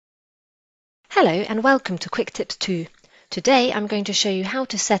Hello and welcome to Quick Tips 2. Today I'm going to show you how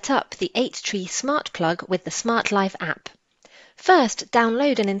to set up the Eightree smart plug with the Smart Life app. First,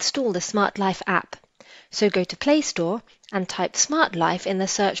 download and install the Smart Life app. So go to Play Store and type Smart Life in the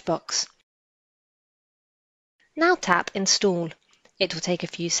search box. Now tap Install. It will take a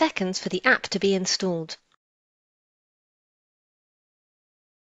few seconds for the app to be installed.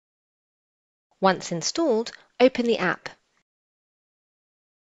 Once installed, open the app.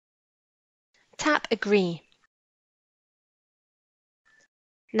 Tap Agree.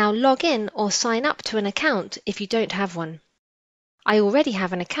 Now log in or sign up to an account if you don't have one. I already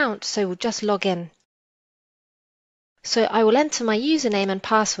have an account, so we'll just log in. So I will enter my username and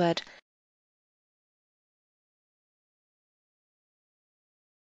password.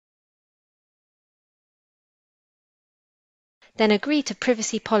 Then agree to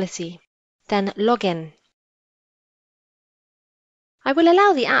privacy policy. Then log in. I will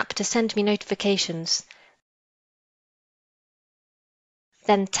allow the app to send me notifications.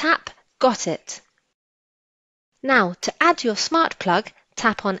 Then tap Got it. Now, to add your smart plug,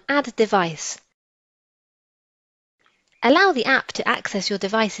 tap on Add Device. Allow the app to access your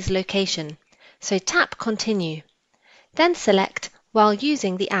device's location, so tap Continue. Then select While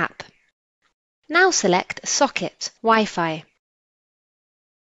using the app. Now select Socket, Wi-Fi,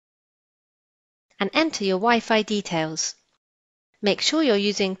 and enter your Wi-Fi details. Make sure you're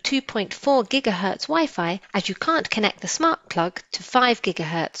using 2.4 GHz Wi-Fi as you can't connect the smart plug to 5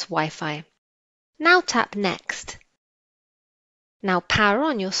 GHz Wi-Fi. Now tap Next. Now power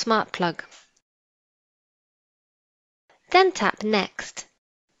on your smart plug. Then tap Next.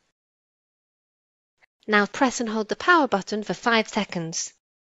 Now press and hold the power button for 5 seconds.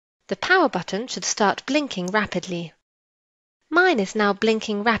 The power button should start blinking rapidly. Mine is now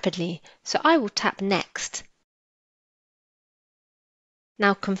blinking rapidly, so I will tap Next.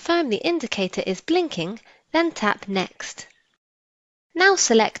 Now confirm the indicator is blinking, then tap Next. Now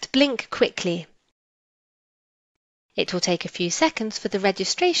select Blink Quickly. It will take a few seconds for the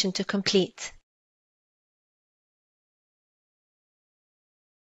registration to complete.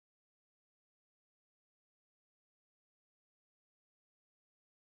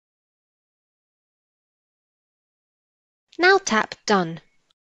 Now tap Done.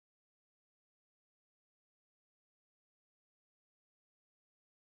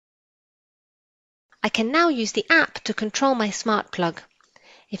 I can now use the app to control my smart plug.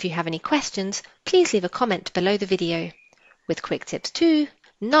 If you have any questions, please leave a comment below the video. With Quick Tips 2,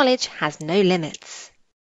 knowledge has no limits.